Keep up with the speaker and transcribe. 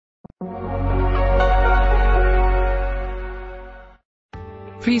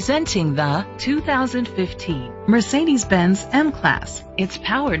Presenting the 2015 Mercedes-Benz M-Class. It's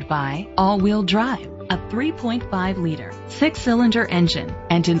powered by all-wheel drive, a 3.5-liter, 6-cylinder engine,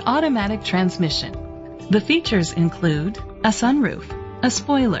 and an automatic transmission. The features include a sunroof, a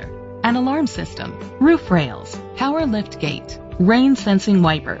spoiler, an alarm system, roof rails, power liftgate, rain-sensing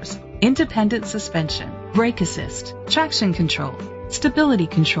wipers, independent suspension, brake assist, traction control, stability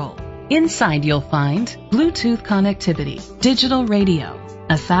control. Inside you'll find Bluetooth connectivity, digital radio,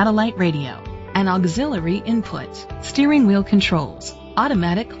 a satellite radio, an auxiliary input, steering wheel controls,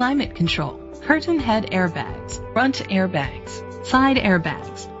 automatic climate control, curtain head airbags, front airbags, side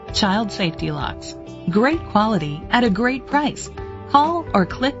airbags, child safety locks. Great quality at a great price. Call or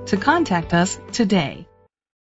click to contact us today.